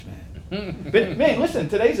But man, listen,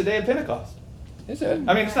 today's the day of Pentecost. Is it?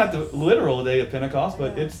 I mean, it's not the literal day of Pentecost,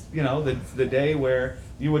 but it's, the day where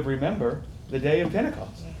you would remember the day of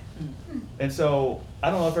Pentecost. And so,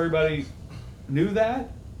 I don't know if everybody knew that,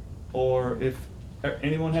 or if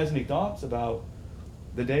anyone has any thoughts about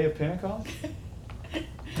the day of Pentecost.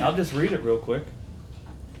 I'll just read it real quick.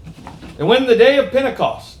 And when the day of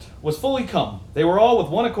Pentecost was fully come, they were all with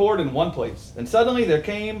one accord in one place. And suddenly there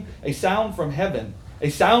came a sound from heaven,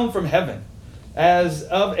 as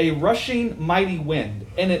of a rushing mighty wind,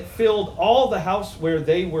 and it filled all the house where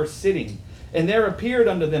they were sitting. And there appeared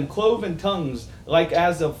unto them cloven tongues like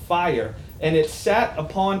as of fire, and it sat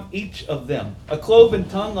upon each of them. A cloven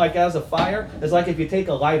tongue like as of fire is like if you take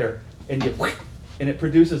a lighter and and it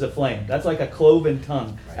produces a flame. That's like a cloven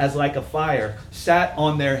tongue, as like a fire, sat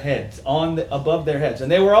on their heads, above their heads.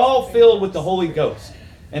 And they were all filled with the Holy Ghost,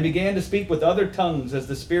 and began to speak with other tongues as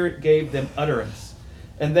the Spirit gave them utterance.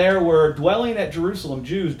 And there were dwelling at Jerusalem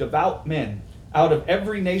Jews, devout men, out of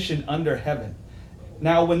every nation under heaven.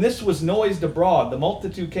 Now when this was noised abroad, the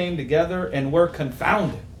multitude came together and were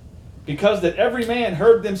confounded, because that every man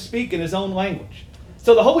heard them speak in his own language.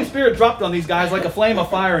 So the Holy Spirit dropped on these guys like a flame of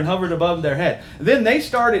fire and hovered above their head. Then they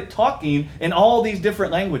started talking in all these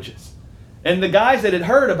different languages. And the guys that had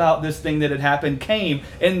heard about this thing that had happened came,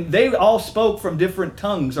 and they all spoke from different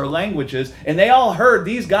tongues or languages, and they all heard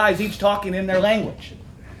these guys each talking in their language,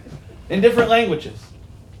 in different languages.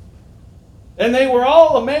 And they were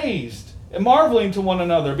all amazed and marveling to one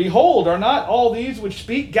another. Behold, are not all these which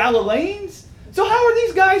speak Galileans? So how are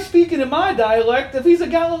these guys speaking in my dialect if he's a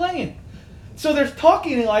Galilean? So they're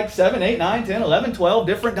talking in like 7, 8, 9, 10, 11, 12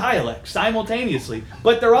 different dialects simultaneously.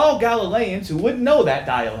 But they're all Galileans who wouldn't know that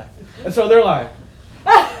dialect. And so they're like,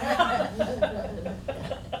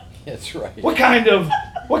 That's right. what kind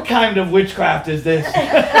of witchcraft is this?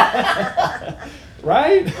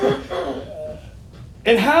 Right?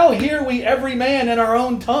 And how hear we every man in our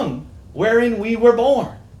own tongue wherein we were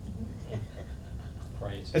born?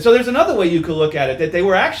 And so there's another way you could look at it, that they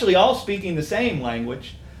were actually all speaking the same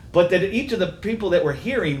language, but that each of the people that were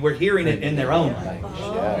hearing it in their own language.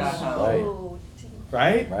 Yes,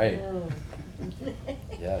 Right? right.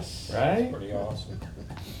 Yes. Right? Pretty awesome.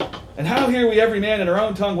 And how hear we every man in our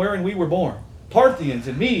own tongue wherein we were born? Parthians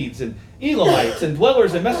and Medes and Elamites and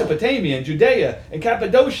dwellers in Mesopotamia and Judea and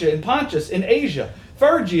Cappadocia and Pontus and Asia,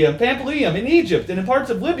 Phrygia and Pamphylia and Egypt and in parts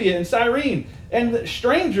of Libya and Cyrene, and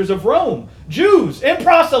strangers of Rome, Jews and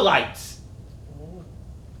proselytes.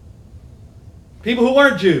 People who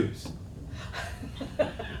weren't Jews.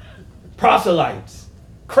 Proselytes.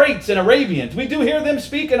 Crates and Arabians. We do hear them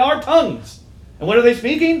speak in our tongues. And what are they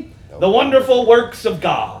speaking? The wonderful works of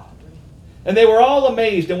God. And they were all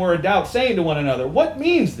amazed and were in doubt, saying to one another, what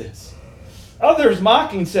means this? Others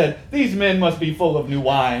mocking said, these men must be full of new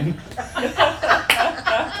wine.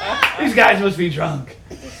 These guys must be drunk.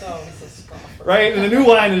 Right? And the new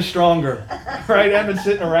wine is stronger. Right? They haven't been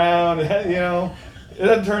sitting around, it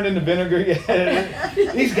hasn't turned into vinegar yet.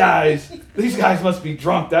 These guys must be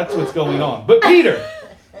drunk. That's what's going on. But Peter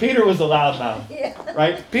was a loudmouth.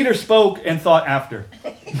 Right? Peter spoke and thought after.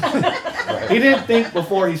 He didn't think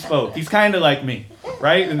before he spoke. He's kind of like me.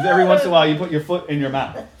 Right? And every once in a while you put your foot in your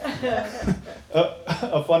mouth.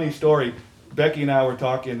 A funny story. Becky and I were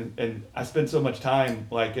talking, and I spend so much time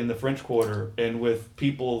like in the French Quarter and with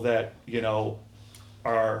people that,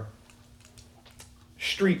 are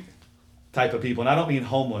street type of people. And I don't mean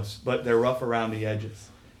homeless, but they're rough around the edges.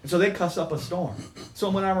 And so they cuss up a storm. So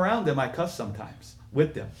when I'm around them, I cuss sometimes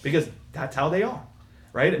with them because that's how they are,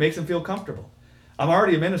 right? It makes them feel comfortable. I'm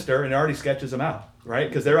already a minister, and it already sketches them out, right?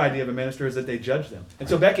 Because their idea of a minister is that they judge them. And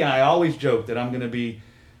so Becky and I always joke that I'm going to be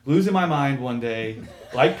losing my mind one day,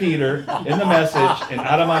 like Peter, in the message, and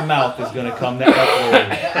out of my mouth is going to come that word.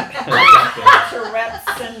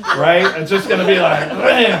 Right? It's just going to be like,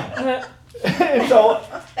 bam! And so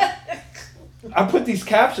I put these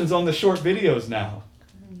captions on the short videos now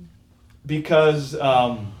because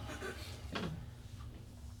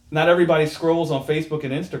not everybody scrolls on Facebook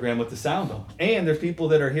and Instagram with the sound on. And there's people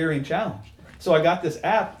that are hearing challenged. So I got this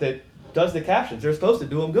app that does the captions. They're supposed to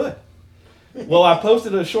do them good. Well, I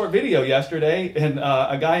posted a short video yesterday, and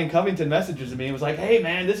a guy in Covington messages me and was like, hey,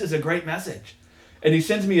 man, this is a great message. And he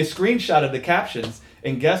sends me a screenshot of the captions,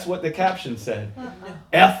 and guess what the caption said?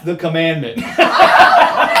 F the commandment.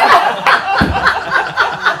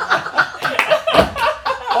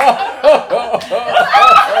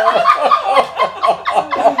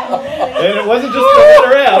 And it wasn't just the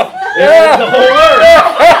letter F, it was the whole word.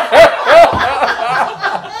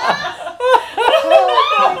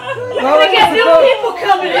 We got new people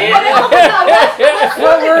coming in.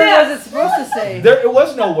 What word was it supposed to say? It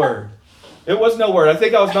was no word. It was no word. I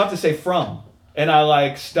think I was about to say from. And I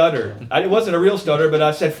like stuttered. It wasn't a real stutter, but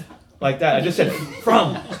I said like that. I just said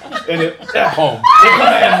from. And it, home. The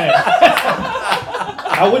commandment.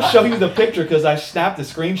 I would show you the picture because I snapped a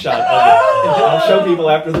screenshot of it. I'll show people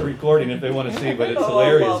after the recording if they want to see, but it's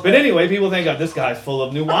hilarious. But anyway, people think, oh, this guy's full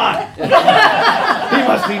of new wine. He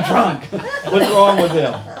must be drunk. What's wrong with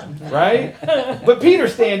him? Right? But Peter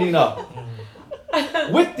standing up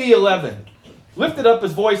with the 11 lifted up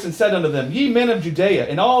his voice and said unto them, Ye men of Judea,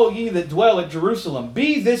 and all ye that dwell at Jerusalem,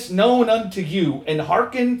 be this known unto you, and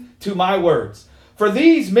hearken to my words. For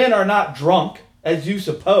these men are not drunk, as you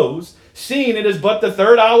suppose, seeing it is but the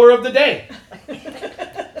 3rd hour of the day.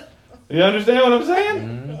 You understand what I'm saying?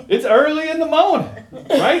 Mm-hmm. It's early in the morning,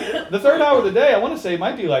 right? The 3rd hour of the day, I want to say,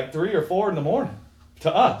 might be like 3 or 4 in the morning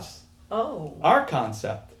to us. Oh. Our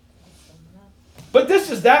concept. But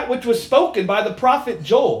this is that which was spoken by the prophet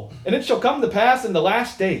Joel, and it shall come to pass in the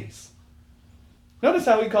last days. Notice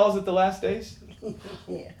how he calls it the last days?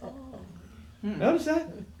 Yeah. Notice that?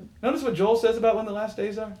 Notice what Joel says about when the last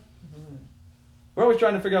days are? We're always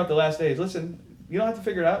trying to figure out the last days. Listen, you don't have to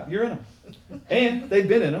figure it out. You're in them. And they've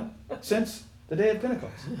been in them since the day of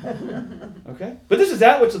Pentecost. Okay? But this is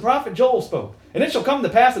that which the prophet Joel spoke. And it shall come to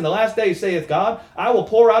pass in the last days, saith God, I will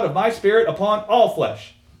pour out of my spirit upon all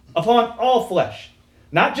flesh. Upon all flesh.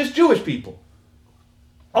 Not just Jewish people.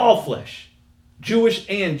 All flesh. Jewish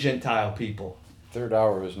and Gentile people. 3rd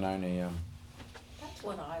hour is 9 a.m. That's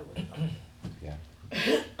what I would know. Yeah.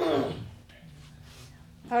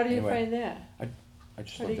 How do you Anyway. find that? I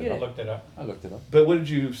just How do looked you it get up. it? Looked it up. I looked it up. But what did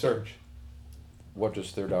you search? What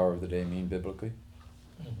does 3rd hour of the day mean biblically?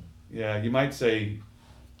 Yeah, you might say...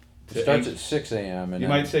 It starts at 6 a.m. and You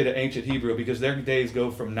then- might say to ancient Hebrew because their days go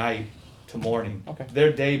from night to morning. Okay.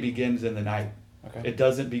 Their day begins in the night. Okay. It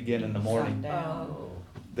doesn't begin in the morning. Oh.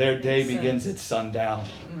 Their day Makes begins sense. at sundown.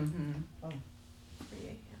 Mm-hmm.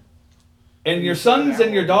 And your sons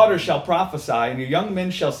and your daughters shall prophesy, and your young men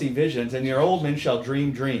shall see visions, and your old men shall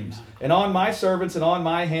dream dreams. And on my servants and on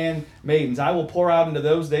my handmaidens I will pour out into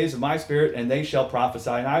those days of my spirit, and they shall prophesy.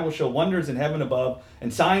 And I will show wonders in heaven above,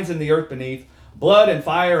 and signs in the earth beneath, blood and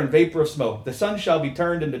fire and vapor of smoke. The sun shall be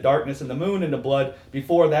turned into darkness, and the moon into blood,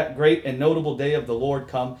 before that great and notable day of the Lord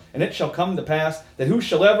come. And it shall come to pass that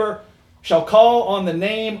whosoever shall call on the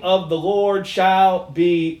name of the Lord shall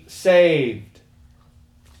be saved.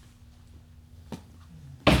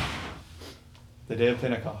 The day of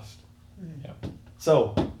Pentecost. Yep.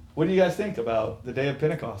 So, what do you guys think about the day of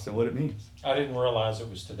Pentecost and what it means? I didn't realize it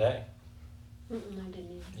was today, I didn't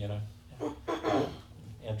either. you know.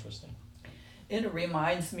 Interesting. It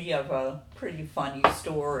reminds me of a pretty funny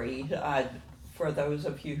story. For those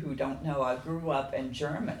of you who don't know, I grew up in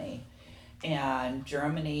Germany, and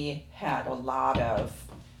Germany had a lot of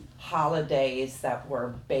holidays that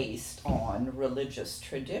were based on religious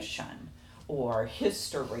tradition or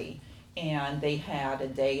history. And they had a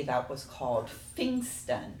day that was called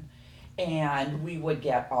Pfingsten, and we would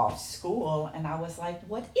get off school, and I was like,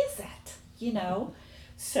 what is that? You know?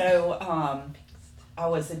 So I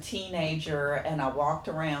was a teenager, and I walked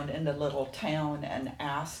around in the little town and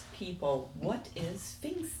asked people, what is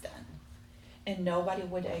Pfingsten? And nobody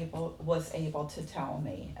was able to tell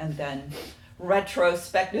me. And then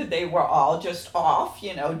retrospective, they were all just off,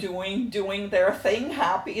 you know, doing their thing,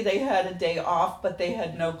 happy they had a day off, but they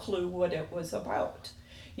had no clue what it was about.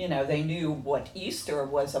 You know, they knew what Easter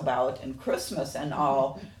was about and Christmas and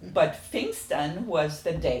all, but Pfingsten was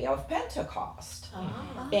the day of Pentecost.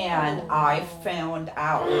 And I found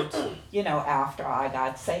out, you know, after I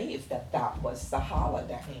got saved that was the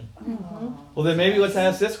holiday. Well, then maybe let's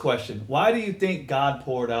ask this question. Why do you think God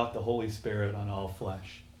poured out the Holy Spirit on all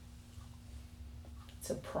flesh? It's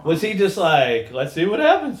a promise. Was he just like, let's see what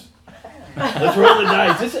happens? Let's roll the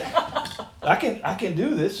dice. I can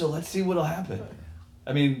do this, so let's see what'll happen.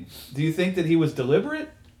 I mean, do you think that he was deliberate?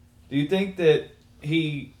 Do you think that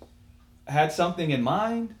he had something in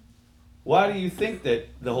mind? Why do you think that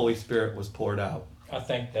the Holy Spirit was poured out? I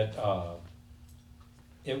think that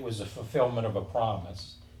it was a fulfillment of a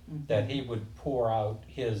promise that he would pour out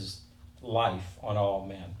his life on all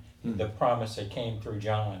men. The promise that came through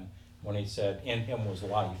John when he said, in him was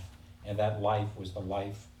life, and that life was the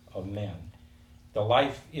life of men. The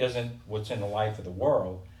life isn't what's in the life of the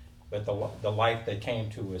world, but the life that came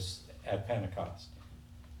to us at Pentecost,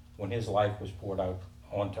 when his life was poured out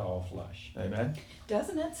onto all flesh. Amen.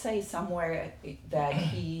 Doesn't it say somewhere that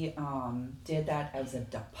he did that as a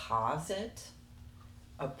deposit,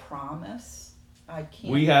 a promise? I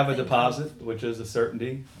can't. We have a think of- deposit, which is a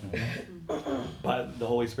certainty by the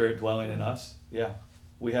Holy Spirit dwelling in us. Yeah.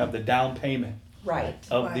 We have the down payment. Right.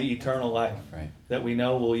 of Right. the eternal life Right. that we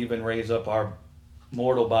know will even raise up our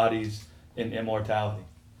mortal bodies in immortality.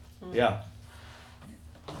 Yeah.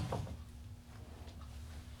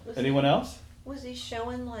 Anyone else? Was he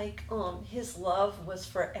showing like his love was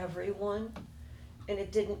for everyone, and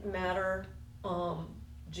it didn't matter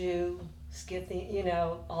Jew, Scythian, you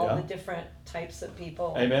know, all Yeah. the different types of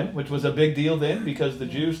people. Amen. Which was a big deal then because the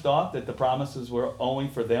Jews thought that the promises were only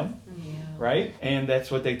for them, Yeah. right? And that's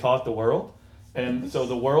what they taught the world. And so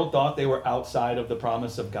the world thought they were outside of the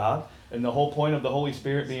promise of God. And the whole point of the Holy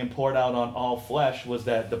Spirit being poured out on all flesh was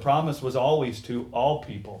that the promise was always to all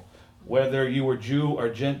people. Whether you were Jew or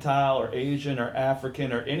Gentile or Asian or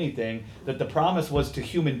African or anything, that the promise was to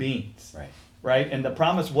human beings. Right. Right? And the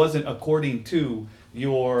promise wasn't according to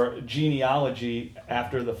your genealogy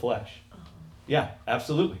after the flesh. Yeah,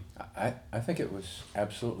 absolutely. I think it was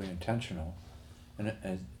absolutely intentional. And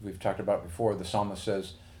as we've talked about before, the psalmist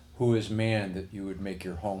says, "Who is man that you would make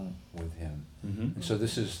your home with him?" Mm-hmm. And so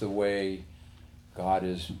this is the way God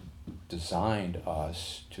has designed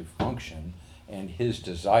us to function and his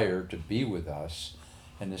desire to be with us.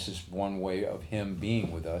 And this is one way of him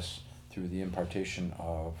being with us through the impartation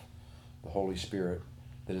of the Holy Spirit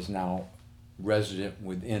that is now resident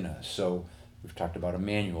within us. So we've talked about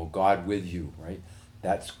Emmanuel, God with you, right?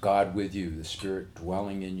 That's God with you, the Spirit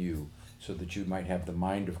dwelling in you, so that you might have the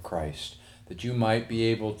mind of Christ, that you might be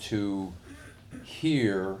able to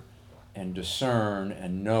hear and discern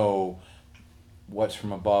and know what's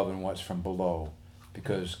from above and what's from below,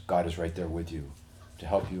 because God is right there with you to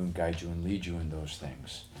help you and guide you and lead you in those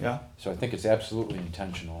things. Yeah. So I think it's absolutely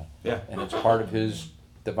intentional. Yeah. And it's part of his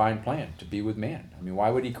divine plan to be with man. I mean, why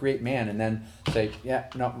would he create man and then say, "Yeah,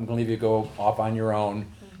 no, I'm going to leave you go off on your own,"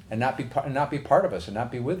 and not be part of us and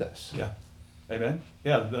not be with us? Yeah. Amen.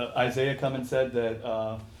 Yeah. Isaiah come and said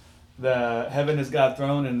that the heaven is God's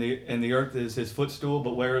throne and the earth is his footstool,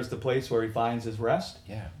 but where is the place where he finds his rest?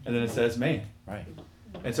 Yeah. And then it says man. Right.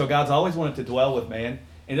 And so God's always wanted to dwell with man.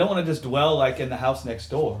 And he don't want to just dwell like in the house next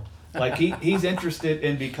door. Like he's interested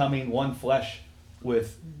in becoming one flesh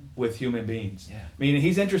with human beings. Yeah. Meaning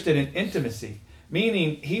he's interested in intimacy.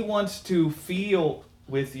 Meaning he wants to feel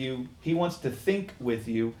with you. He wants to think with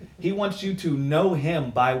you. He wants you to know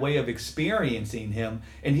him by way of experiencing him.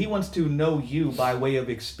 And he wants to know you by way of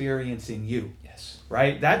experiencing you. Yes.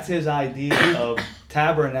 Right? That's his idea of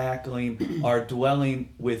tabernacling or dwelling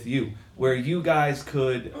with you, where you guys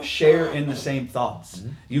could share in the same thoughts. Mm-hmm.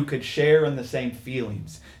 You could share in the same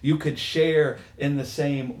feelings. You could share in the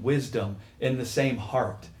same wisdom, in the same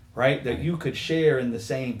heart, right? That you could share in the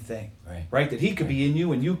same thing, Right. That he could be in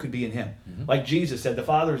you and you could be in him. Mhm. Like Jesus said, the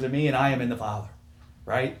Father is in me and I am in the Father,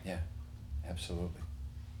 right? Yeah. Absolutely.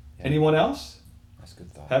 Yeah. Anyone else That's a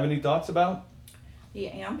good thought. have any thoughts about? The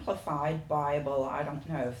Amplified Bible, I don't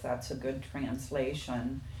know if that's a good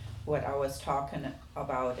translation. What I was talking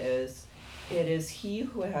about is, it is he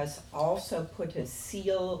who has also put his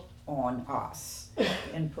seal on us.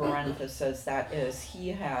 In parentheses, that is, he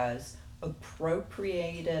has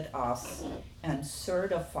appropriated us and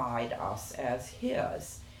certified us as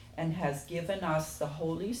his, and has given us the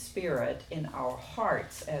Holy Spirit in our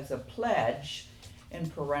hearts as a pledge, in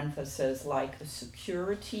parentheses, like a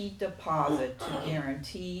security deposit to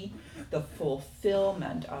guarantee the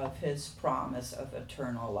fulfillment of his promise of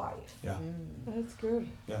eternal life. Yeah. That's good.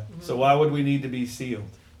 Yeah. So why would we need to be sealed?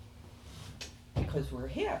 Because we're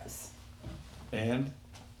his. And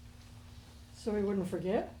So we wouldn't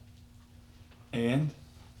forget?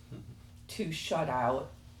 To shut out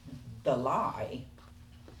the lie.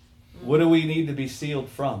 what do we need to be sealed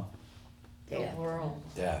from? The world.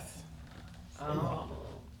 Death. Oh.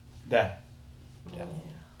 Death, Death.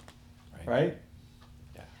 right?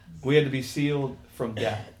 Yeah. We had to be sealed from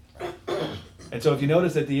death. And so if you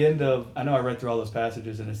notice at the end of, I know I read through all those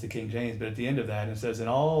passages and it's the King James, but at the end of that it says, and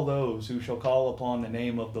all those who shall call upon the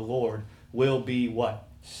name of the Lord will be what?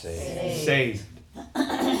 Saved.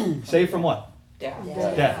 Saved. Saved from what? Death.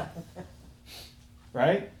 Death.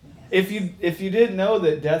 Right? If you didn't know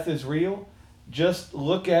that death is real, just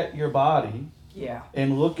look at your body Yeah.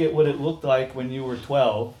 and look at what it looked like when you were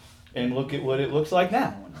 12 and look at what it looks like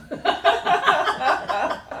now.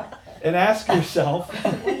 And ask yourself,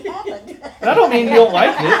 and I don't mean you don't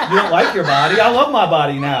like it, you don't like your body. I love my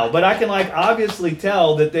body now, but I can obviously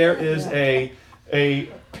tell that there is a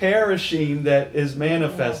perishing that is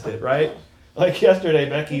manifested, right? Like yesterday,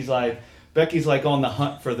 Becky's like on the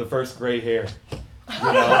hunt for the first gray hair. You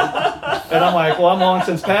know? And I'm like, well, I'm long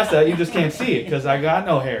since past that. You just can't see it because I got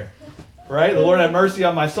no hair. Right? The Lord had mercy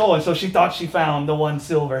on my soul. And so she thought she found the one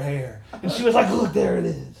silver hair. And she was like, look, there it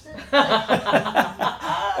is.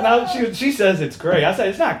 And Now she says it's gray. I said,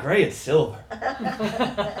 it's not gray, it's silver.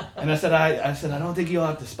 And I said, I don't think you'll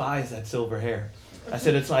have to despise that silver hair. I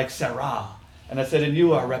said, it's like Sarah. And I said, and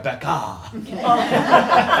you are Rebecca.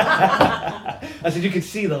 I said, you can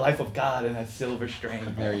see the life of God in that silver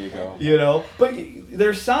strain. There you go. You know, but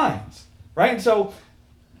there's signs, right? And so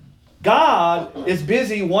God is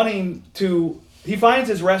busy wanting to, he finds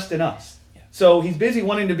his rest in us. So he's busy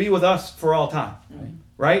wanting to be with us for all time,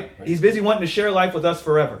 right? He's busy wanting to share life with us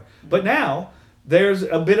forever. But now there's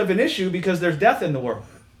a bit of an issue because there's death in the world,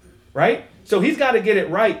 right? So he's got to get it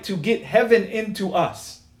right to get heaven into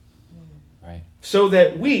us. So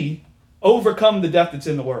that we overcome the death that's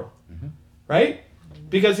in the world, right?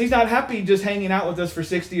 Because he's not happy just hanging out with us for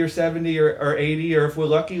 60 or 70 or 80, or if we're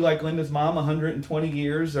lucky, like Linda's mom, 120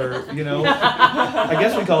 years, or, you know, I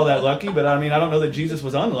guess we call that lucky, but I mean, I don't know that Jesus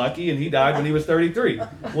was unlucky and he died when he was 33.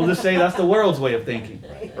 We'll just say that's the world's way of thinking,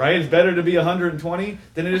 right? It's better to be 120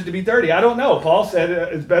 than it is to be 30. I don't know. Paul said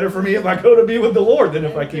it's better for me if I go to be with the Lord than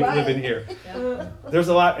if I keep living here. There's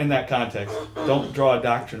a lot in that context. Don't draw a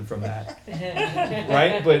doctrine from that,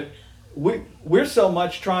 right? But we're so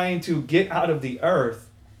much trying to get out of the earth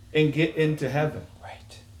and get into heaven.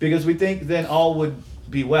 Right. Because we think then all would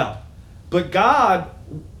be well. But God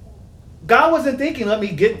wasn't thinking, let me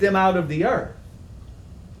get them out of the earth.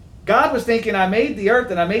 God was thinking, I made the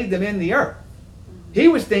earth and I made them in the earth. He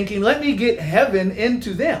was thinking, let me get heaven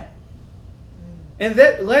into them. And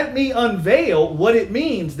that let me unveil what it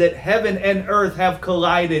means that heaven and earth have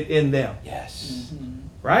collided in them. Yes.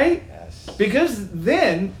 Right? Yes. Because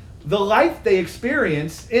then the life they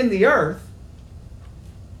experience in the earth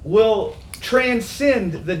will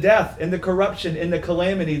transcend the death and the corruption and the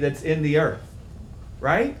calamity that's in the earth.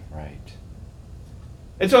 Right? Right.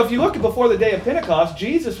 And so if you look at before the day of Pentecost,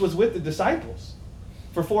 Jesus was with the disciples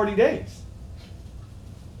for 40 days.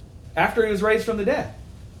 After he was raised from the dead.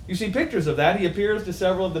 You see pictures of that. He appears to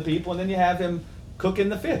several of the people, and then you have him cooking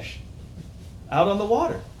the fish out on the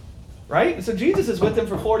water. Right? And so Jesus is with them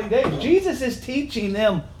for 40 days. Jesus is teaching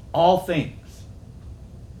them all things.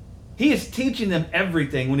 He is teaching them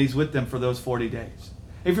everything when he's with them for those 40 days.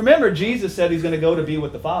 If you remember, Jesus said he's going to go to be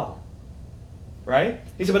with the Father. Right?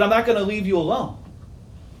 He said, but I'm not going to leave you alone.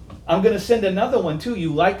 I'm going to send another one to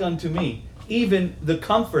you like unto me, even the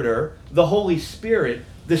Comforter, the Holy Spirit,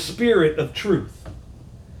 the Spirit of truth.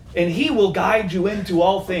 And he will guide you into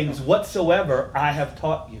all things whatsoever I have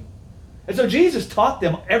taught you. And so Jesus taught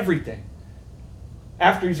them everything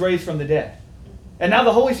after he's raised from the dead. And now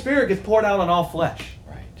the Holy Spirit gets poured out on all flesh.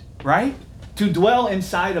 Right? To dwell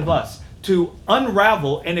inside of us, to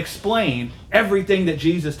unravel and explain everything that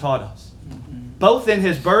Jesus taught us. Both in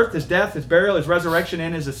his birth, his death, his burial, his resurrection,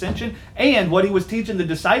 and his ascension, and what he was teaching the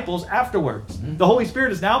disciples afterwards. The Holy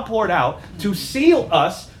Spirit is now poured out to seal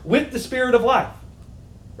us with the Spirit of life.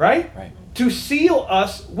 Right? To seal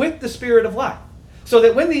us with the Spirit of life. So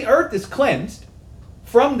that when the earth is cleansed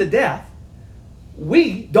from the death,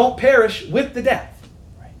 we don't perish with the death.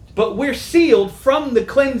 But we're sealed from the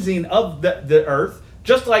cleansing of the earth,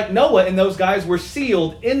 just like Noah and those guys were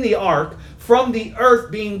sealed in the ark from the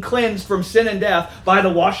earth being cleansed from sin and death by the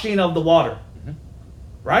washing of the water.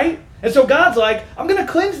 Right? And so God's like, I'm going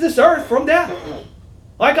to cleanse this earth from death.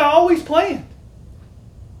 Like I always planned.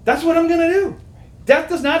 That's what I'm going to do. Death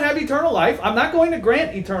does not have eternal life. I'm not going to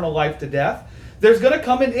grant eternal life to death. There's going to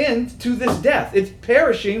come an end to this death. It's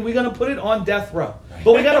perishing. We're going to put it on death row.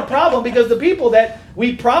 But we got a problem because the people that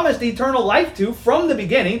we promised eternal life to from the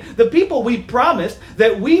beginning, the people we promised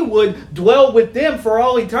that we would dwell with them for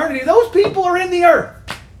all eternity, those people are in the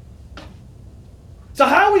earth. So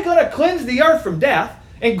how are we going to cleanse the earth from death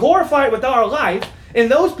and glorify it with our life and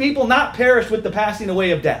those people not perish with the passing away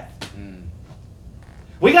of death?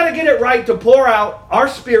 We got to get it right to pour out our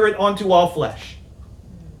Spirit onto all flesh.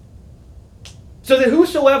 So that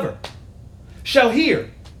whosoever shall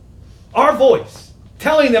hear our voice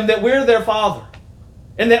telling them that we're their Father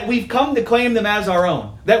and that we've come to claim them as our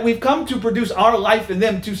own, that we've come to produce our life in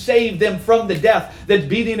them to save them from the death that's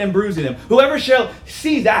beating and bruising them. Whoever shall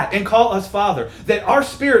see that and call us Father, that our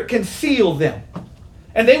Spirit can seal them.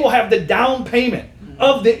 And they will have the down payment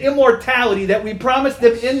of the immortality that we promised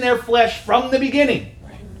them in their flesh from the beginning.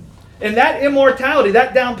 And that immortality,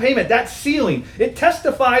 that down payment, that sealing, it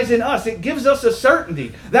testifies in us. It gives us a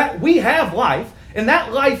certainty that we have life, and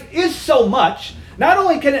that life is so much. Not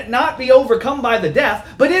only can it not be overcome by the death,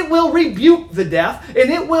 but it will rebuke the death, and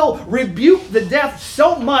it will rebuke the death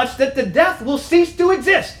so much that the death will cease to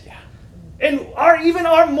exist. And even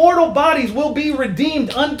our mortal bodies will be redeemed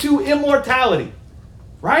unto immortality.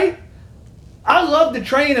 Right? I love to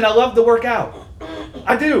train and I love to work out.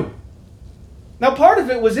 I do. Now, part of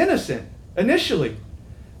it was innocent initially.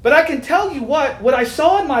 But I can tell you what I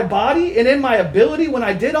saw in my body and in my ability when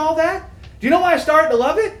I did all that, do you know why I started to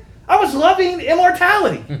love it? I was loving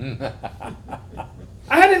immortality.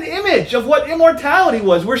 I had an image of what immortality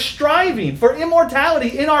was. We're striving for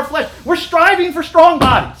immortality in our flesh. We're striving for strong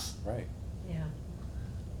bodies. Right. Yeah.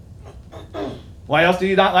 Why else do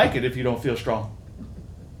you not like it if you don't feel strong?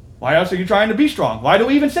 Why else are you trying to be strong? Why do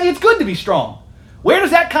we even say it's good to be strong? Where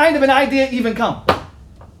does that kind of an idea even come?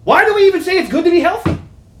 Why do we even say it's good to be healthy?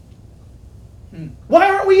 Why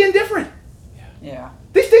aren't we indifferent? Yeah.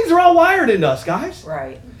 These things are all wired into us, guys.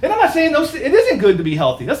 Right. And I'm not saying it isn't good to be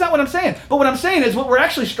healthy. That's not what I'm saying. But what I'm saying is what we're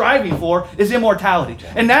actually striving for is immortality.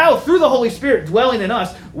 And now, through the Holy Spirit dwelling in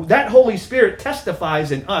us, that Holy Spirit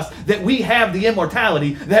testifies in us that we have the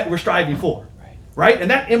immortality that we're striving for. Right?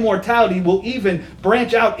 And that immortality will even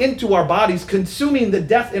branch out into our bodies, consuming the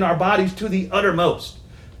death in our bodies to the uttermost.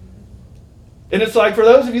 And it's like, for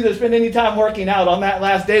those of you that spend any time working out, on that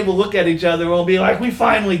last day, we'll look at each other and we'll be like, we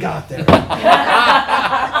finally got there.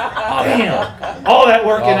 Damn. All that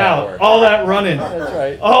working out, all that running, That's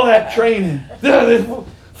right. all that training.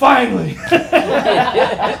 Finally.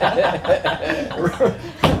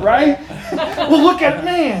 Right? Well, look at,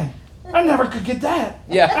 man, I never could get that.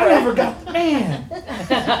 Yeah, I right. never got, man. Look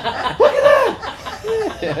at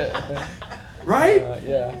that. Right?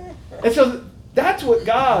 Yeah. And so that's what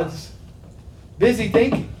God's busy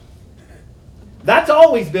thinking. That's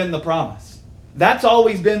always been the promise. That's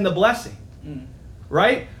always been the blessing.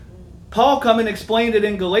 Right? Paul come and explained it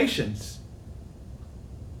in Galatians.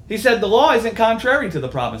 He said the law isn't contrary to the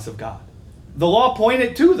promise of God. The law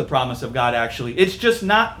pointed to the promise of God, actually. It's just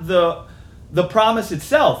not the promise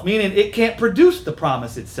itself, meaning it can't produce the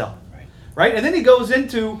promise itself. Right? And then he goes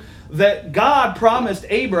into that God promised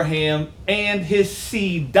Abraham and his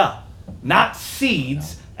seed, not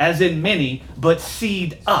seeds, as in many, but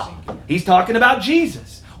seed up. He's talking about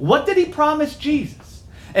Jesus. What did he promise Jesus?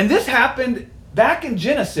 And this happened back in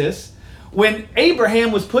Genesis when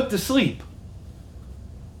Abraham was put to sleep.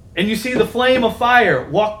 And you see the flame of fire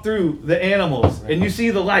walk through the animals. And you see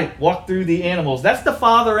the light walk through the animals. That's the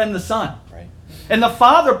Father and the Son. Right. And the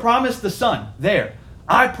Father promised the Son, there,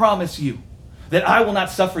 I promise you that I will not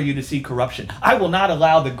suffer you to see corruption. I will not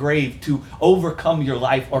allow the grave to overcome your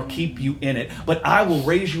life or keep you in it, but I will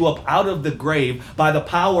raise you up out of the grave by the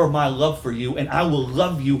power of my love for you, and I will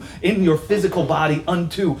love you in your physical body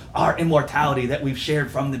unto our immortality that we've shared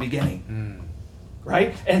from the beginning.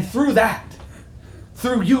 Right? And through that,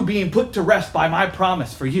 through you being put to rest by my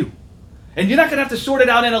promise for you. And you're not going to have to sort it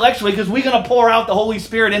out intellectually because we're going to pour out the Holy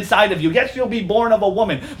Spirit inside of you. Yes, you'll be born of a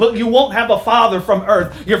woman, but you won't have a father from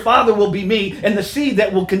earth. Your father will be me, and the seed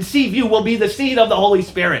that will conceive you will be the seed of the Holy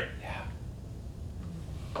Spirit.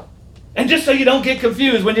 Yeah. And just so you don't get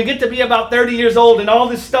confused, when you get to be about 30 years old and all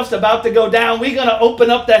this stuff's about to go down, we're going to open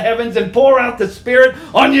up the heavens and pour out the Spirit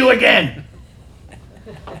on you again.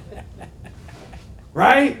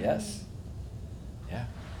 Right? Yes. Yeah.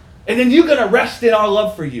 And then you're going to rest in our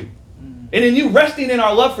love for you. And in you resting in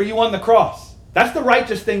our love for you on the cross. That's the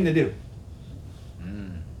righteous thing to do.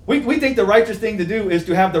 We think the righteous thing to do is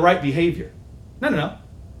to have the right behavior. No.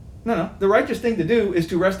 The righteous thing to do is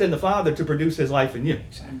to rest in the Father to produce his life in you.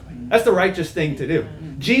 Exactly. That's the righteous thing to do.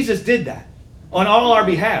 Jesus did that on all our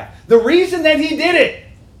behalf. The reason that he did it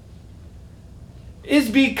is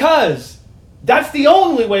because that's the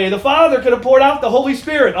only way the Father could have poured out the Holy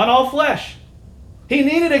Spirit on all flesh. He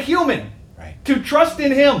needed a human to trust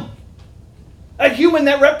in him. A human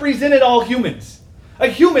that represented all humans. A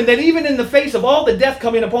human that even in the face of all the death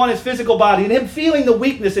coming upon his physical body and him feeling the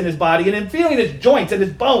weakness in his body and him feeling his joints and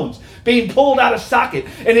his bones being pulled out of socket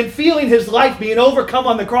and him feeling his life being overcome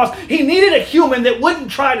on the cross, he needed a human that wouldn't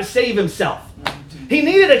try to save himself. He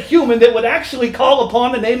needed a human that would actually call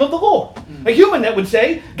upon the name of the Lord. A human that would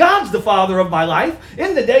say, God's the Father of my life.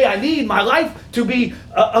 In the day I need my life to be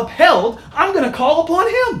upheld, I'm going to call upon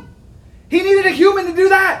him. He needed a human to do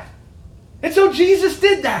that. And so Jesus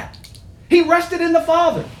did that. He rested in the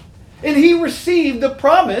Father. And he received the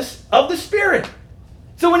promise of the Spirit.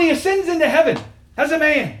 So when he ascends into heaven as a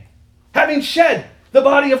man, having shed the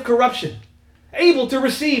body of corruption, able to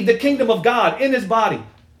receive the kingdom of God in his body.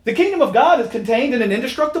 The kingdom of God is contained in an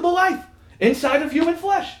indestructible life inside of human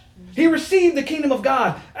flesh. He received the kingdom of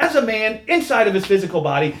God as a man inside of his physical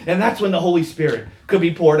body. And that's when the Holy Spirit could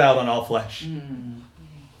be poured out on all flesh.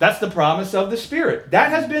 That's the promise of the Spirit. That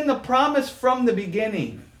has been the promise from the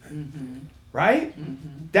beginning. Right?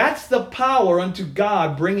 That's the power unto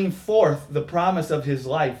God bringing forth the promise of his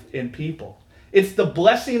life in people. It's the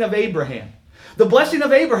blessing of Abraham. The blessing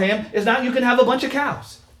of Abraham is not you can have a bunch of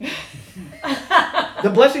cows. The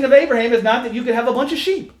blessing of Abraham is not that you can have a bunch of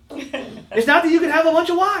sheep. It's not that you can have a bunch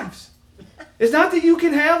of wives. It's not that you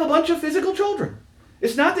can have a bunch of physical children.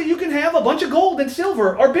 It's not that you can have a bunch of gold and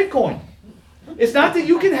silver or Bitcoin. It's not that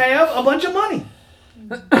you can have a bunch of money.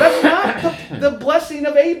 That's not the blessing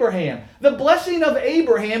of Abraham. The blessing of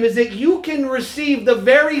Abraham is that you can receive the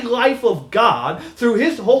very life of God through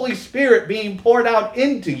His Holy Spirit being poured out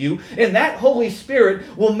into you, and that Holy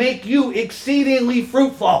Spirit will make you exceedingly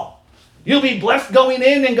fruitful. You'll be blessed going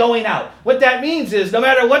in and going out. What that means is no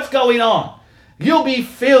matter what's going on, you'll be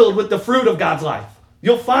filled with the fruit of God's life.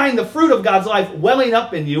 You'll find the fruit of God's life welling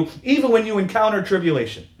up in you even when you encounter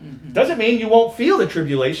tribulation. Doesn't mean you won't feel the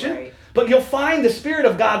tribulation. Right. But you'll find the Spirit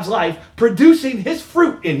of God's life producing His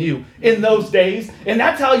fruit in you in those days. And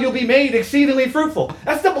that's how you'll be made exceedingly fruitful.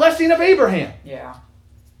 That's the blessing of Abraham. Yeah.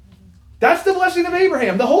 That's the blessing of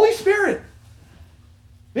Abraham. The Holy Spirit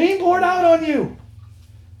being poured out on you.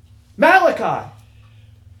 Malachi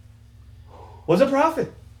was a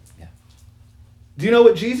prophet. Yeah. Do you know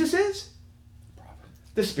what Jesus is? Prophet.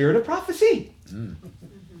 The Spirit of prophecy.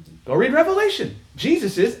 Go read Revelation.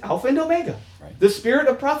 Jesus is Alpha and Omega. Right. The Spirit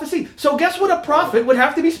of prophecy. So guess what a prophet would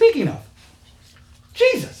have to be speaking of?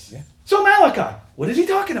 Jesus. Yeah. So Malachi, what is he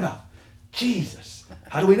talking about? Jesus.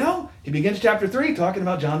 How do we know? He begins chapter 3 talking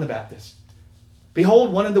about John the Baptist.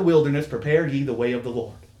 Behold, one in the wilderness, prepare ye the way of the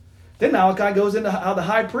Lord. Then Malachi goes into how the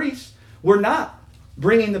high priests were not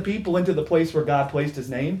bringing the people into the place where God placed His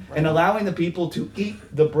name and allowing the people to eat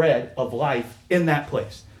the bread of life in that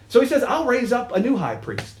place. So he says, I'll raise up a new high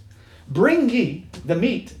priest. Bring ye the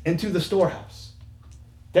meat into the storehouse,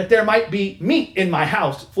 that there might be meat in my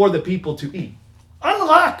house for the people to eat.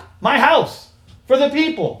 Unlock my house for the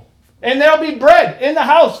people, and there'll be bread in the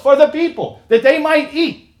house for the people, that they might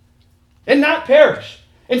eat and not perish.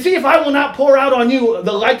 And see if I will not pour out on you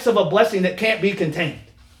the likes of a blessing that can't be contained.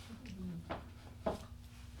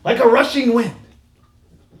 Like a rushing wind.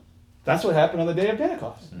 That's what happened on the day of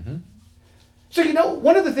Pentecost. So you know,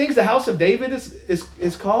 one of the things the house of David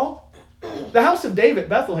is called? The house of David,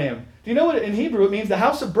 Bethlehem. Do you know what in Hebrew it means? The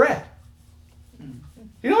house of bread.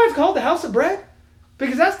 You know why it's called the house of bread?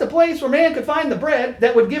 Because that's the place where man could find the bread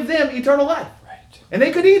that would give them eternal life. Right. And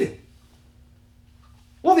they could eat it.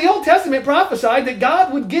 Well, the Old Testament prophesied that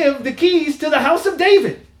God would give the keys to the house of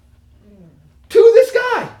David to this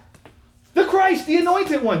guy, the Christ, the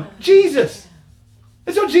anointed one, Jesus.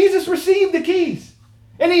 And so Jesus received the keys,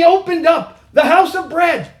 and He opened up the house of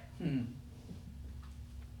bread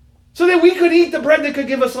so that we could eat the bread that could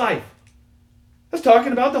give us life. That's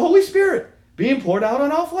talking about the Holy Spirit being poured out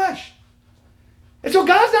on all flesh. And so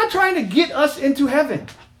God's not trying to get us into heaven.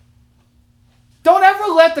 Don't ever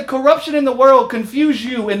let the corruption in the world confuse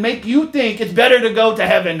you and make you think it's better to go to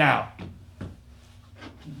heaven now.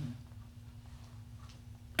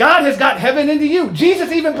 God has got heaven into you.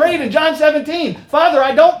 Jesus even prayed in John 17, Father,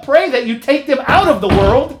 I don't pray that you take them out of the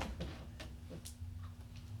world.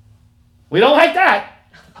 We don't like that.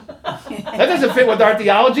 That doesn't fit with our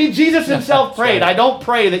theology. Jesus Himself prayed, I don't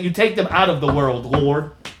pray that you take them out of the world,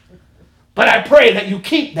 Lord, but I pray that you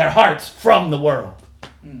keep their hearts from the world.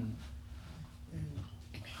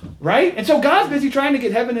 Right? And so God's busy trying to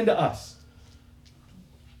get heaven into us.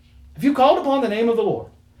 If you called upon the name of the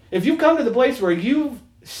Lord, if you've come to the place where you've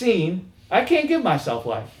seen, I can't give myself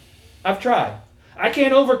life. I've tried. I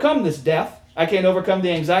can't overcome this death. I can't overcome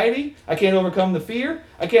the anxiety. I can't overcome the fear.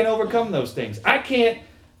 I can't overcome those things. I can't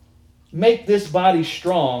make this body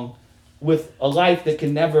strong with a life that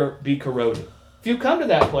can never be corroded. If you come to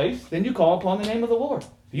that place, then you call upon the name of the Lord.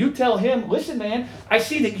 You tell Him, listen, man, I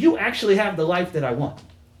see that you actually have the life that I want.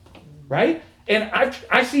 Right? And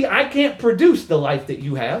I see I can't produce the life that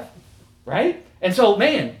you have. Right? And so,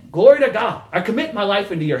 man, glory to God. I commit my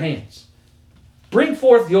life into your hands. Bring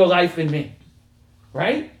forth your life in me.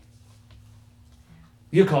 Right?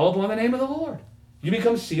 You call upon the name of the Lord. You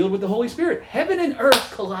become sealed with the Holy Spirit. Heaven and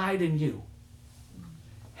earth collide in you.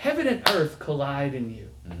 Heaven and earth collide in you.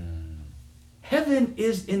 Heaven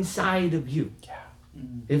is inside of you.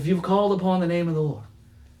 If you've called upon the name of the Lord.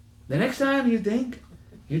 The next time you think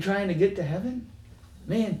you're trying to get to heaven,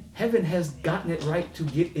 man, heaven has gotten it right to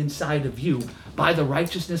get inside of you by the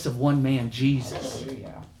righteousness of one man, Jesus.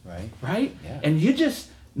 Right. Right? Yeah. And you just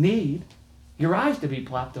need your eyes to be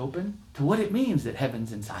plopped open to what it means that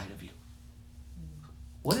heaven's inside of you.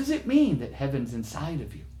 What does it mean that heaven's inside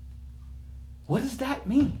of you? What does that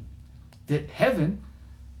mean? That heaven,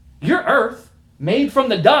 your earth, made from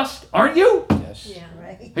the dust, aren't you? Yes. Yeah,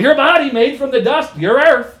 right. Your body made from the dust, your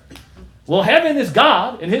earth. Well, heaven is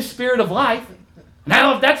God and His Spirit of life.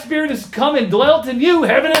 Now, if that Spirit has come and dwelt in you,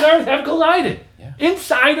 heaven and earth have collided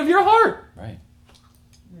inside of your heart. Right.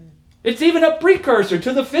 It's even a precursor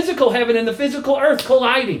to the physical heaven and the physical earth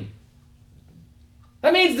colliding.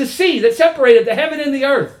 That means the sea that separated the heaven and the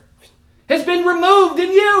earth has been removed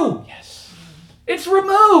in you. Yes. It's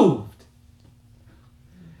removed.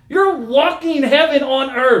 You're walking heaven on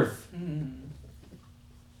earth.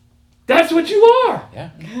 That's what you are. Yeah.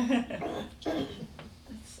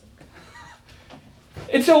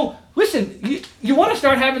 And so, listen, you want to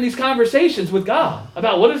start having these conversations with God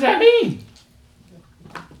about what does that mean?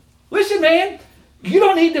 Listen, man, you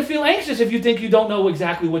don't need to feel anxious if you think you don't know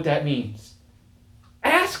exactly what that means.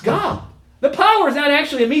 Ask God. The power is not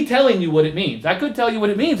actually in me telling you what it means. I could tell you what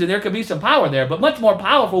it means, and there could be some power there, but much more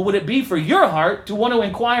powerful would it be for your heart to want to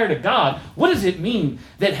inquire to God, what does it mean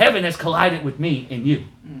that heaven has collided with me and you?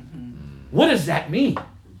 What does that mean?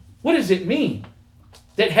 What does it mean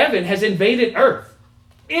that heaven has invaded earth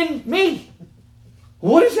in me?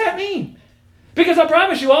 What does that mean? Because I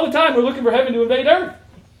promise you, all the time we're looking for heaven to invade earth.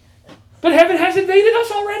 But heaven has invaded us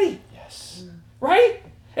already. Yes. Right?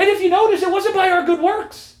 And if you notice, it wasn't by our good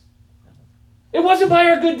works. It wasn't by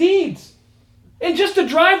our good deeds. And just to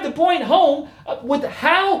drive the point home with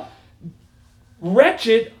how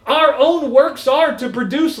wretched our own works are to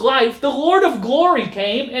produce life, the Lord of glory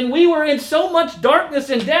came, and we were in so much darkness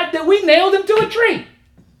and death that we nailed him to a tree.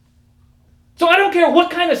 So I don't care what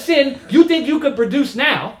kind of sin you think you could produce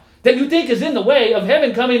now, that you think is in the way of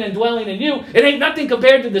heaven coming and dwelling in you. It ain't nothing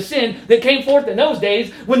compared to the sin that came forth in those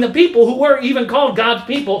days when the people who were even called God's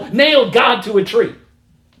people nailed God to a tree.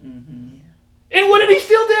 And what did he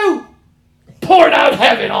still do? Poured out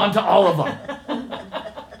heaven onto all of them.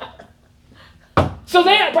 So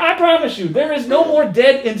I promise you, there is no more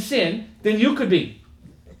dead in sin than you could be,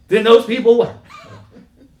 than those people were.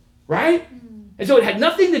 Right? And so it had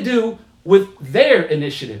nothing to do with their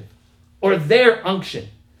initiative or their unction.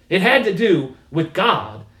 It had to do with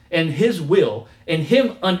God and his will and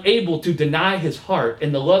him unable to deny his heart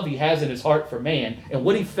and the love he has in his heart for man and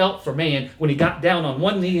what he felt for man when he got down on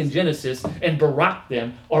one knee in Genesis and baraked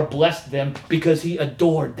them or blessed them because he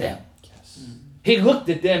adored them. Yes. He looked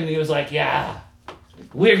at them and he was like, yeah,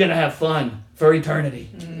 we're going to have fun for eternity.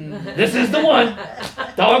 This is the one.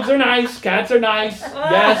 Dogs are nice. Cats are nice.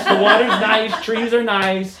 Yes, the water's nice. Trees are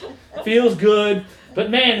nice. Feels good. But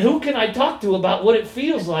man, who can I talk to about what it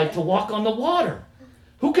feels like to walk on the water?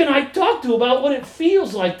 Who can I talk to about what it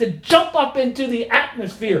feels like to jump up into the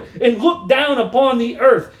atmosphere and look down upon the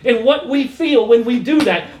earth and what we feel when we do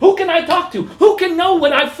that? Who can I talk to? Who can know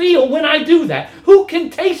what I feel when I do that? Who can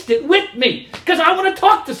taste it with me? Because I want to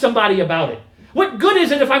talk to somebody about it. What good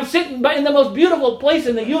is it if I'm sitting in the most beautiful place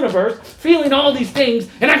in the universe feeling all these things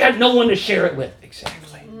and I got no one to share it with?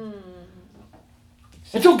 Exactly.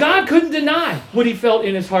 And so God couldn't deny what he felt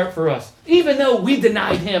in his heart for us, even though we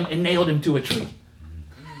denied him and nailed him to a tree.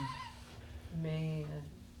 Man.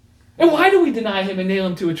 And why do we deny him and nail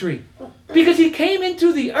him to a tree? Because he came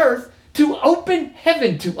into the earth to open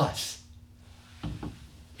heaven to us.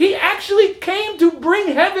 He actually came to bring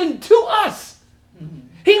heaven to us.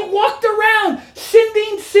 He walked around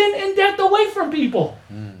sending sin and death away from people.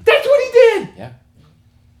 That's what he did. Yeah.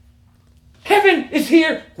 Heaven is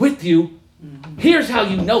here with you. Here's how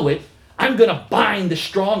you know it. I'm going to bind the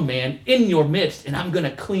strong man in your midst, and I'm going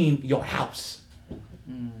to clean your house.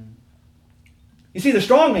 You see, the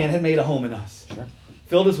strong man had made a home in us. Sure.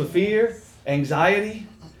 Filled us with fear, anxiety,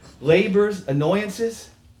 labors, annoyances.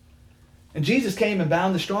 And Jesus came and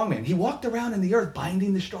bound the strong man. He walked around in the earth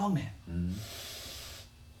binding the strong man.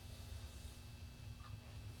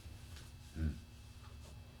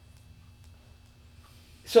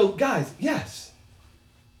 So, guys, yes,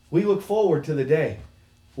 we look forward to the day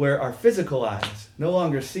where our physical eyes no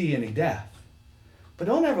longer see any death. But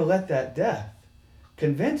don't ever let that death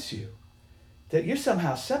convince you that you're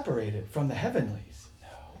somehow separated from the heavenlies.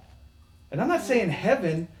 No. And I'm not saying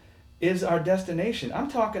heaven is our destination. I'm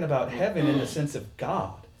talking about heaven in the sense of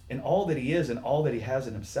God and all that he is and all that he has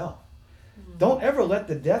in himself. Don't ever let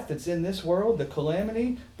the death that's in this world, the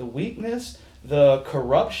calamity, the weakness, the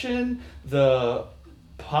corruption, the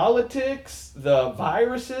politics, the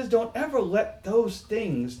viruses, don't ever let those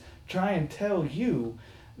things try and tell you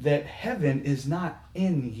that heaven is not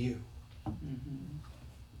in you.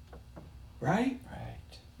 Right?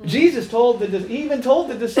 Right. Jesus even told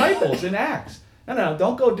the disciples in Acts, no,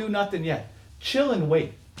 don't go do nothing yet. Chill and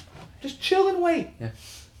wait. Just chill and wait. Yeah.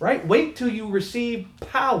 Right? Wait till you receive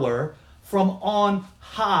power from on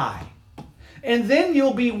high. And then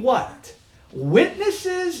you'll be what?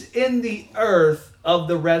 Witnesses in the earth of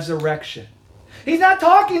the resurrection. He's not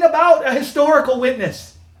talking about a historical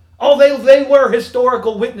witness. Oh, they were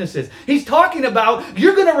historical witnesses. He's talking about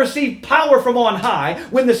you're going to receive power from on high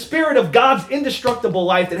when the Spirit of God's indestructible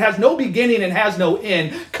life that has no beginning and has no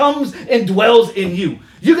end comes and dwells in you.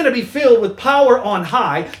 You're going to be filled with power on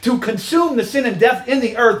high to consume the sin and death in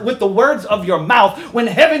the earth with the words of your mouth when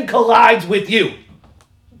heaven collides with you.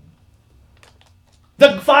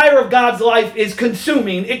 The fire of God's life is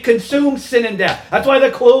consuming. It consumes sin and death. That's why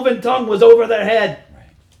the cloven tongue was over their head.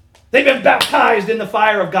 They've been baptized in the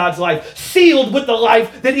fire of God's life, sealed with the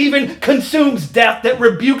life that even consumes death, that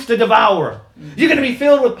rebukes the devourer. You're going to be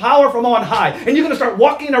filled with power from on high, and you're going to start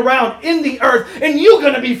walking around in the earth, and you're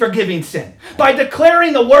going to be forgiving sin by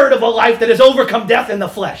declaring the word of a life that has overcome death in the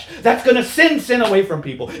flesh. That's going to send sin away from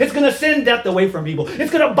people. It's going to send death away from people.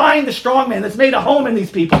 It's going to bind the strong man that's made a home in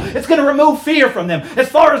these people. It's going to remove fear from them as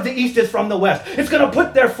far as the east is from the west. It's going to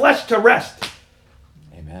put their flesh to rest.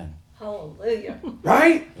 Amen. Hallelujah.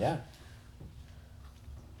 Right? Yeah.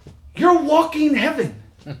 You're walking heaven.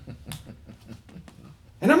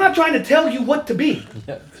 And I'm not trying to tell you what to be,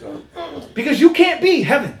 because you can't be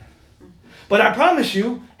heaven. But I promise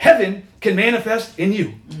you, heaven can manifest in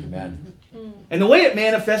you. Amen. And the way it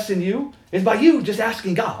manifests in you is by you just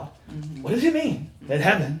asking God, what does it mean that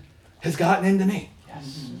heaven has gotten into me?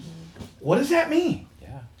 Yes. What does that mean?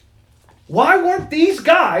 Yeah. Why weren't these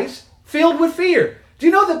guys filled with fear? Do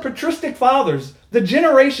you know the patristic fathers, the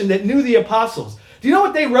generation that knew the apostles, do you know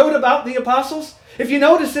what they wrote about the apostles? If you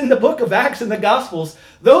notice in the book of Acts and the Gospels,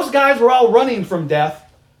 those guys were all running from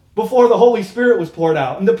death before the Holy Spirit was poured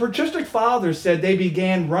out. And the patristic fathers said they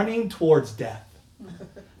began running towards death.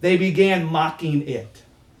 They began mocking it.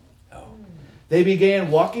 They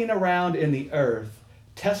began walking around in the earth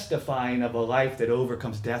testifying of a life that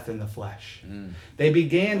overcomes death in the flesh. They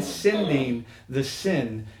began sending the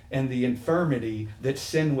sin and the infirmity that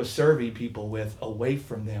sin was serving people with away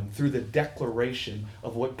from them through the declaration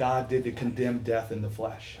of what God did to condemn death in the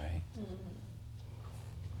flesh. Right.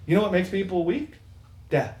 You know what makes people weak?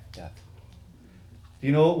 Death. Death.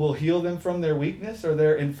 You know what will heal them from their weakness or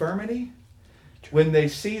their infirmity? When they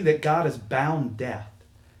see that God has bound death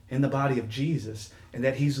in the body of Jesus and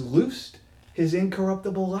that he's loosed his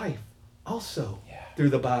incorruptible life also through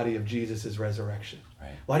the body of Jesus' resurrection.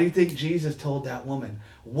 Right. Why do you think Jesus told that woman,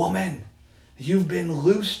 "Woman, you've been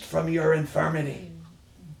loosed from your infirmity"?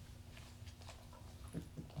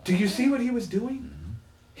 Do you see what he was doing?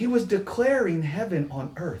 He was declaring heaven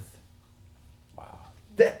on earth. Wow.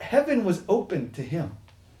 That heaven was open to him.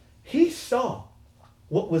 He saw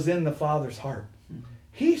what was in the Father's heart.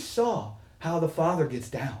 He saw how the Father gets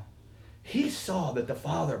down. He saw that the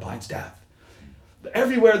Father binds death.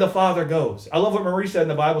 Everywhere the Father goes. I love what Marie said in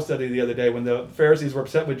the Bible study the other day when the Pharisees were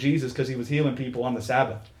upset with Jesus because he was healing people on the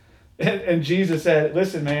Sabbath. And Jesus said,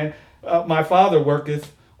 "Listen, man, my Father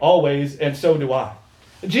worketh always, and so do I."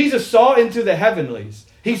 Jesus saw into the heavenlies.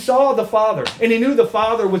 He saw the Father, and he knew the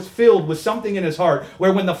Father was filled with something in his heart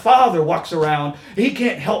where when the Father walks around, he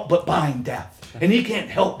can't help but bind death. And he can't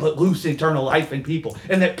help but loose eternal life in people.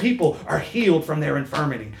 And that people are healed from their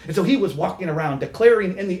infirmity. And so he was walking around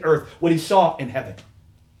declaring in the earth what he saw in heaven.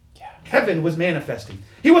 Yeah. Heaven was manifesting.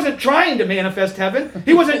 He wasn't trying to manifest heaven.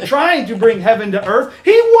 He wasn't trying to bring heaven to earth.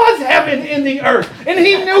 He was heaven in the earth. And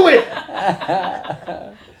he knew it.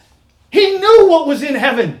 He knew what was in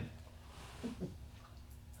heaven.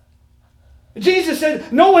 Jesus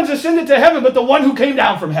said, "No one's ascended to heaven but the one who came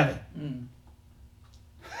down from heaven."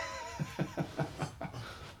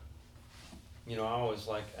 You know, I always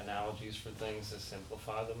like analogies for things to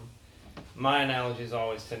simplify them. My analogies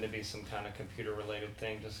always tend to be some kind of computer-related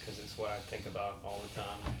thing just because it's what I think about all the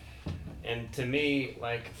time. And to me,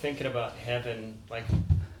 like, thinking about heaven, like,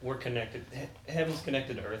 we're connected. Heaven's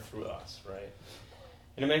connected to earth through us, right?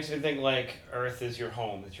 And it makes me think, like, earth is your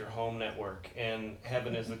home. It's your home network. And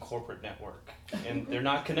heaven is the corporate network. And they're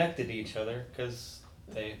not connected to each other because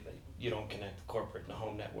you don't connect the corporate and the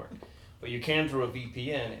home network. But you can through a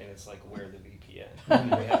VPN, and it's like, we're the VPN.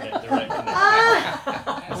 And we have that direct connection.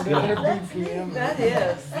 That's good. That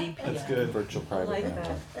is. VPN. That's good. Virtual I private like network.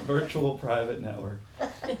 that. Virtual private network.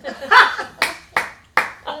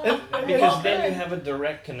 Because then you have a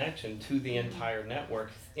direct connection to the entire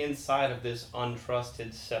network inside of this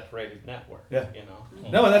untrusted, separated network. Yeah. You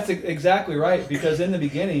know? No, and that's exactly right. Because in the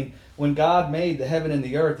beginning, when God made the heaven and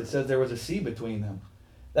the earth, it says there was a sea between them.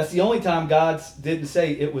 That's the only time God didn't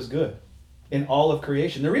say it was good in all of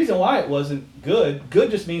creation. The reason why it wasn't good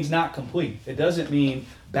just means not complete. It doesn't mean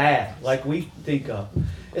bad like we think of.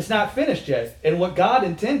 It's not finished yet. And what God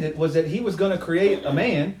intended was that he was going to create a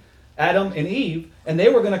man, Adam and Eve, and they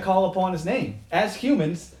were going to call upon his name as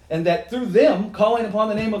humans and that through them calling upon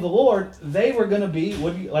the name of the Lord, they were going to be,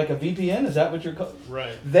 like a VPN, is that what you're calling?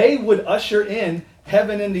 Right. They would usher in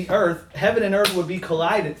heaven and the earth. Heaven and earth would be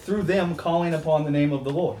collided through them calling upon the name of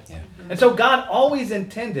the Lord. Yeah. And so God always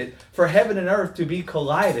intended for heaven and earth to be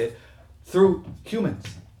collided through humans.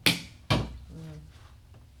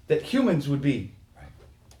 That humans would be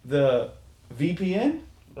the VPN.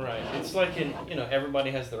 Right. It's like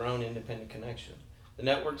everybody has their own independent connection. The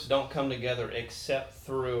networks don't come together except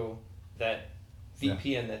through that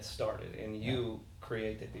VPN that started, and you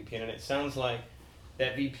create that VPN. And it sounds like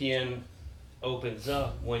that VPN opens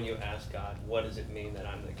up when you ask God, what does it mean that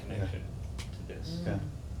I'm the connection to this? Yeah.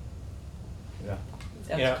 Yeah.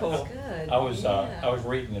 That's Yeah. cool. Good. I was Yeah.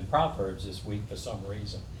 reading in Proverbs this week for some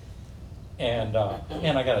reason, and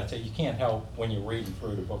I got to tell you, you can't help when you're reading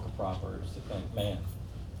through the book of Proverbs to think, man,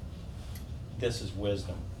 this is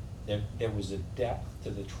wisdom. There was a depth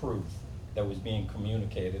to the truth that was being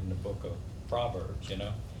communicated in the book of Proverbs, you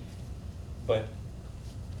know. But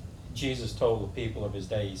Jesus told the people of his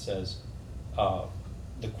day, he says,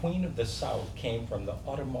 the queen of the south came from the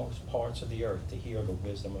uttermost parts of the earth to hear the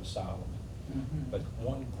wisdom of Solomon. Mm-hmm. But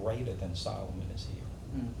one greater than Solomon is here.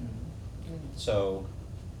 Mm-hmm. So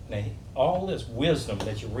now, all this wisdom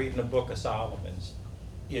that you read in the book of Solomon's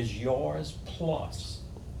is yours plus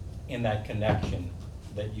in that connection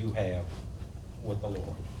that you have with the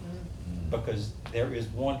Lord. Because there is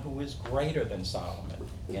one who is greater than Solomon,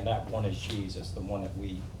 and that one is Jesus, the one that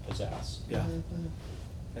we possess. Yeah.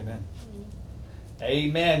 Amen.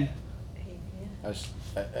 Amen. Amen.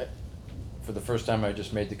 For the first time, I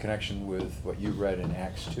just made the connection with what you read in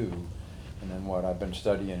Acts 2, and then what I've been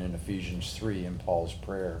studying in Ephesians 3 in Paul's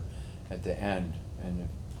prayer at the end. And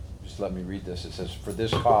just let me read this. It says, "For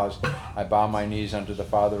this cause I bow my knees unto the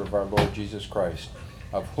Father of our Lord Jesus Christ,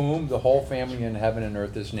 of whom the whole family in heaven and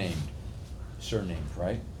earth is named," surnamed,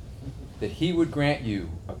 right? "That he would grant you,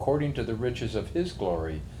 according to the riches of his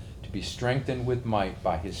glory, to be strengthened with might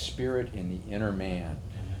by his Spirit in the inner man,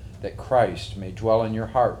 that Christ may dwell in your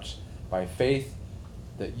hearts by faith,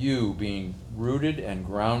 that you, being rooted and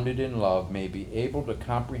grounded in love, may be able to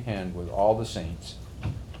comprehend with all the saints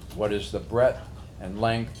what is the breadth and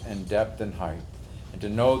length and depth and height, and to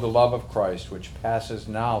know the love of Christ, which passes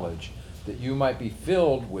knowledge, that you might be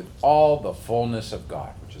filled with all the fullness of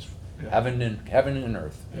God," which is heaven and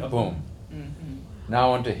earth. Yep. Boom. Mm-hmm.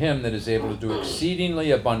 "Now unto him that is able to do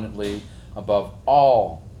exceedingly abundantly above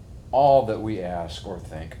all that we ask or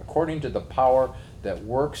think, according to the power that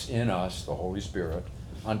works in us," the Holy Spirit,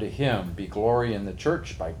 "unto him be glory in the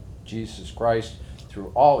church by Jesus Christ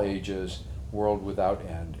through all ages, world without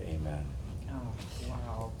end. Amen." Oh,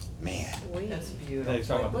 wow. Man. Sweet. That's He's beautiful.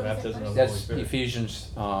 talking about the What is baptism that of the Holy That's Spirit.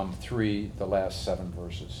 Ephesians 3, the last 7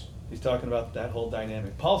 verses. He's talking about that whole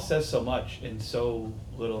dynamic. Paul says so much in so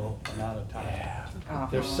little amount of time. Yeah. Uh-huh.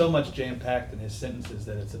 There's so much jam-packed in his sentences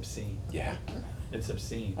that it's obscene. Yeah. It's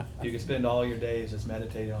obscene. You could spend all your days just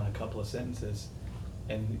meditating on a couple of sentences,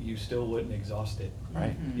 and you still wouldn't exhaust it.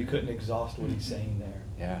 Right? Mhm. You couldn't exhaust what he's saying there.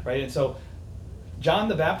 Yeah. Right? And so John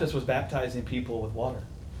the Baptist was baptizing people with water.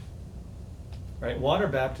 Right? Water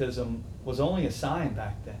baptism was only a sign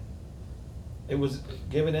back then. It was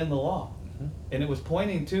given in the law. Mhm. And it was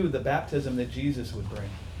pointing to the baptism that Jesus would bring.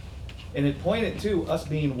 And it pointed to us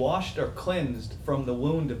being washed or cleansed from the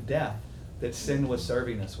wound of death that sin was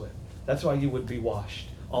serving us with. That's why you would be washed.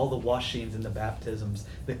 All the washings and the baptisms,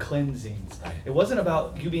 the cleansings. Right. It wasn't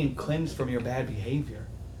about you being cleansed from your bad behavior,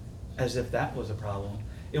 as if that was a problem.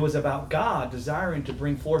 It was about God desiring to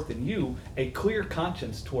bring forth in you a clear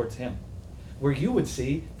conscience towards him, where you would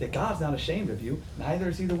see that God's not ashamed of you, neither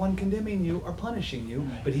is he the one condemning you or punishing you,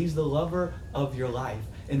 but he's the lover of your life.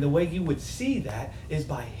 And the way you would see that is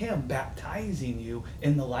by him baptizing you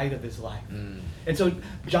in the light of his life. And so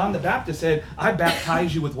John the Baptist said, "I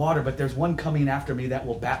baptize you with water, but there's one coming after me that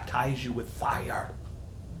will baptize you with fire."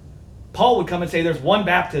 Paul would come and say there's one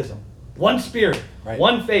baptism, one Spirit, Right.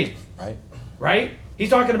 one faith. Right? Right? He's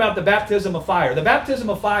talking about the baptism of fire. The baptism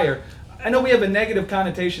of fire, I know we have a negative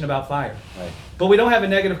connotation about fire, Right. but we don't have a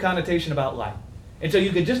negative connotation about light. And so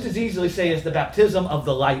you could just as easily say it's the baptism of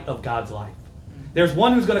the light of God's life. There's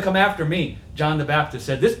one who's going to come after me, John the Baptist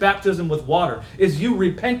said. This baptism with water is you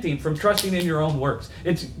repenting from trusting in your own works.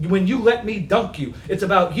 It's when you let me dunk you. It's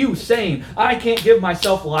about you saying, I can't give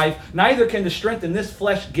myself life, neither can the strength in this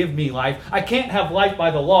flesh give me life. I can't have life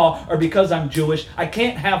by the law or because I'm Jewish. I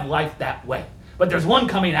can't have life that way. But there's one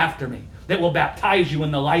coming after me that will baptize you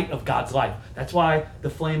in the light of God's life. That's why the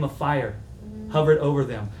flame of fire hovered over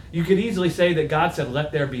them. You could easily say that God said,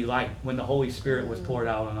 let there be light when the Holy Spirit was poured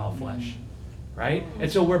out on all flesh. Right? And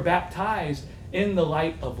so we're baptized in the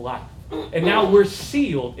light of life. And now we're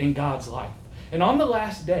sealed in God's life. And on the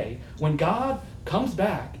last day, when God comes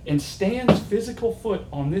back and stands physical foot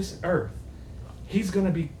on this earth, he's going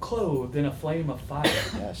to be clothed in a flame of fire,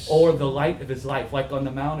 Yes. or the light of his life, like on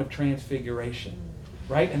the Mount of Transfiguration,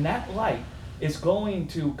 right? And that light is going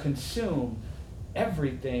to consume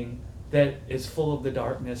everything that is full of the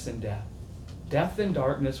darkness and death. Death and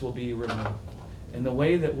darkness will be removed. And the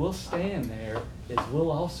way that we'll stand there is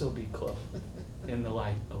we'll also be clothed in the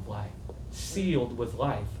light of life, sealed with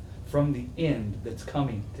life from the end that's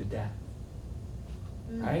coming to death.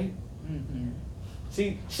 Right? Mm-hmm.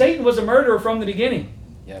 See, Satan was a murderer from the beginning.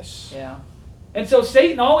 Yes. Yeah. And so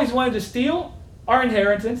Satan always wanted to steal our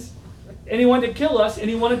inheritance, and he wanted to kill us, and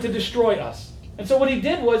he wanted to destroy us. And so what he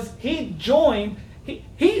did was he joined,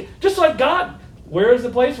 he just like God, where is the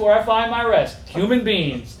place where I find my rest? Human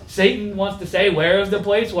beings. Satan wants to say, where is the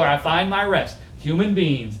place where I find my rest? Human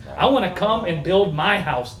beings. I want to come and build my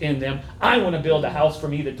house in them. I want to build a house for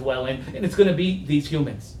me to dwell in, and it's going to be these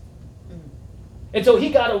humans. And so he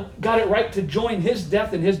got it right to join his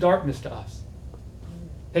death and his darkness to us.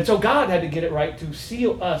 And so God had to get it right to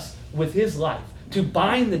seal us with his life, to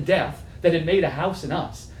bind the death that had made a house in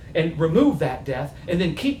us, and remove that death, and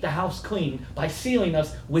then keep the house clean by sealing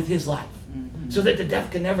us with his life, so that the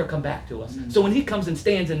death can never come back to us. So when he comes and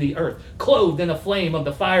stands in the earth, clothed in a flame of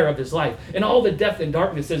the fire of his life, and all the death and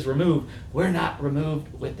darkness is removed, we're not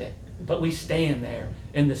removed with it, but we stand there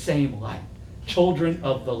in the same light, children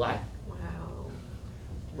of the light. Wow.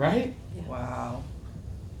 Right? Wow.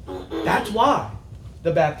 That's why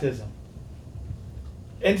the baptism.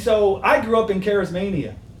 And so I grew up in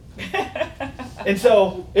charismania. And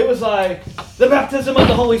so it was like, the baptism of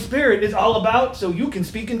the Holy Spirit is all about so you can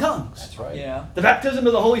speak in tongues. That's right. Yeah. The baptism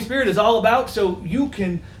of the Holy Spirit is all about so you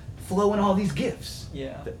can flow in all these gifts.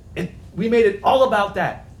 Yeah. We made it all about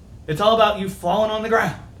that. It's all about you falling on the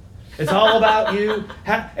ground. It's all about you.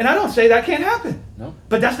 And I don't say that can't happen. No.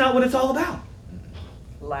 But that's not what it's all about.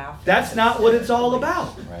 Laugh. That's not what it's all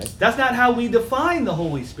about. Right. That's not how we define the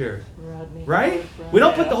Holy Spirit. Rodney. Right? We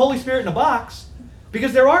don't put the Holy Spirit in a box,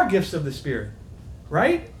 because there are gifts of the Spirit.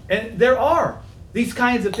 Right? And there are these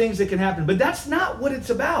kinds of things that can happen. But that's not what it's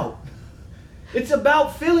about. It's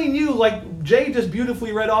about filling you, like Jay just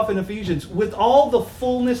beautifully read off in Ephesians, with all the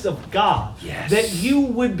fullness of God. Yes. That you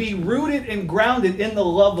would be rooted and grounded in the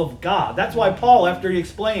love of God. That's why Paul, after he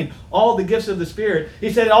explained all the gifts of the Spirit,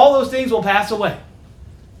 he said all those things will pass away.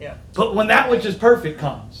 Yeah. But when that which is perfect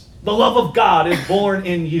comes, the love of God is born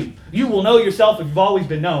in you. You will know yourself if you've always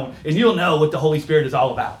been known, and you'll know what the Holy Spirit is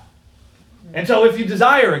all about. And so if you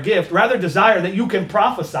desire a gift, rather desire that you can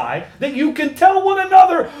prophesy, that you can tell one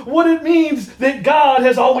another what it means that God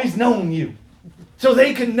has always known you. So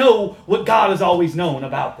they can know what God has always known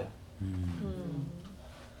about them.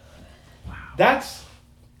 That's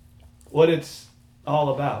what it's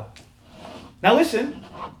all about. Now listen,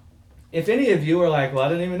 if any of you are like, well, I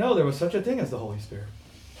didn't even know there was such a thing as the Holy Spirit.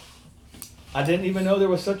 I didn't even know there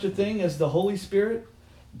was such a thing as the Holy Spirit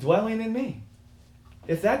dwelling in me.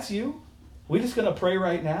 If that's you, we're just going to pray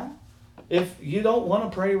right now. If you don't want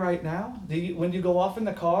to pray right now, when you go off in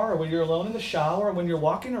the car, or when you're alone in the shower, or when you're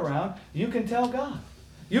walking around, you can tell God.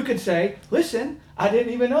 You could say, listen, I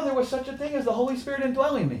didn't even know there was such a thing as the Holy Spirit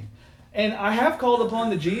indwelling me. And I have called upon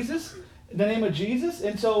the name of Jesus,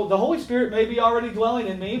 and so the Holy Spirit may be already dwelling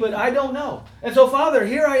in me, but I don't know. And so, Father,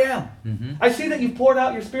 here I am. Mm-hmm. I see that you've poured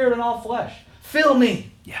out your Spirit on all flesh. Fill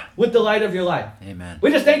me with the light of your life. Amen.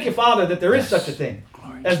 We just thank you, Father, that there is Yes. such a thing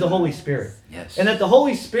Glory as to the God. Holy Spirit. Yes. And that the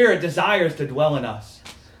Holy Spirit desires to dwell in us.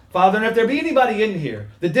 Father, and if there be anybody in here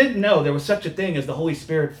that didn't know there was such a thing as the Holy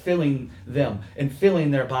Spirit filling them and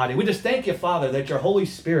filling their body, we just thank you, Father, that your Holy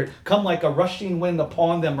Spirit come like a rushing wind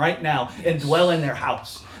upon them right now and dwell in their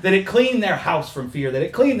house. That it clean their house from fear, that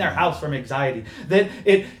it clean their house from anxiety, that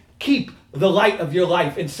it keep the light of your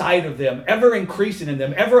life inside of them, ever increasing in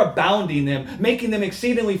them, ever abounding them, making them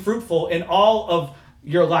exceedingly fruitful in all of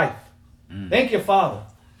your life. Thank you, Father,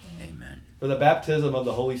 Amen. for the baptism of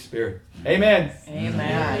the Holy Spirit. Amen.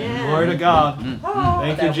 Amen. Glory to God. Oh,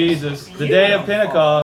 Thank that you, was Jesus. The day of beautiful. Pentecost.